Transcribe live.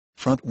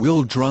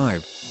front-wheel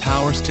drive,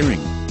 power steering,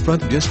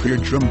 front disc rear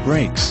drum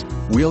brakes,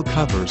 wheel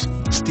covers,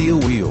 steel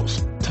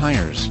wheels,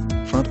 tires,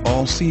 front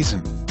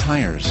all-season,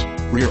 tires,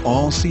 rear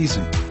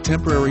all-season,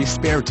 temporary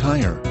spare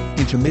tire,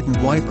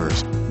 intermittent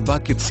wipers,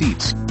 bucket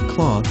seats,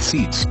 cloth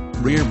seats,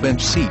 rear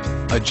bench seat,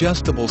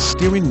 adjustable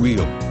steering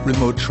wheel,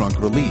 remote trunk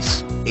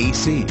release,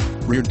 AC,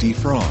 rear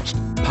defrost,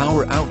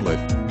 power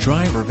outlet,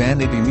 driver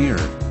vanity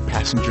mirror,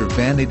 passenger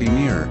vanity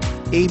mirror,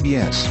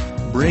 ABS,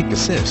 brake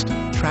assist,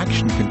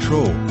 traction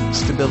control,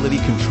 stability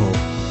control,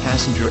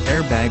 passenger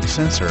airbag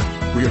sensor,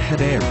 rear head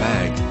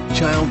airbag,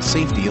 child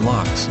safety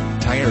locks,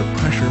 tire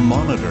pressure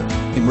monitor,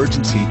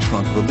 emergency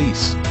trunk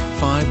release,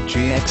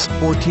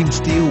 5JX14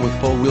 steel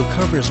with full wheel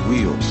covers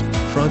wheels,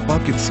 front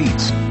bucket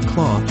seats,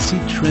 cloth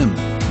seat trim,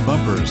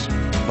 bumpers,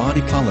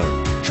 body color,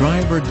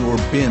 driver door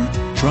bin,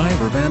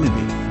 driver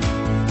vanity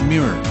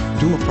mirror,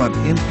 dual front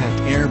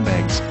impact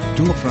airbags,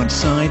 dual front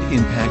side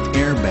impact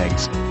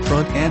airbags,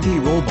 front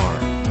anti-roll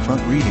bar,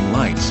 front reading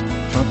lights,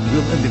 front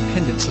wheel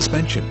independent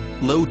suspension,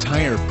 low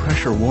tire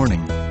pressure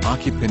warning,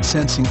 occupant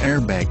sensing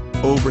airbag,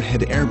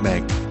 overhead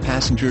airbag,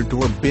 passenger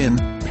door bin,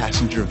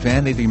 passenger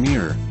vanity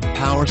mirror,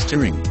 power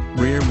steering,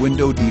 rear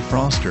window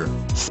defroster,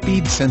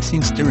 speed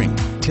sensing steering,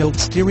 tilt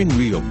steering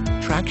wheel,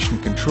 traction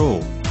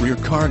control, rear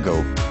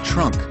cargo,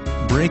 trunk,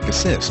 brake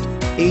assist,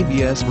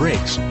 ABS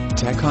brakes,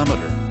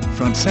 tachometer,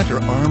 front center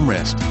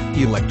armrest,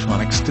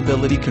 electronic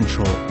stability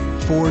control,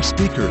 4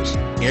 speakers,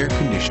 air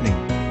conditioning.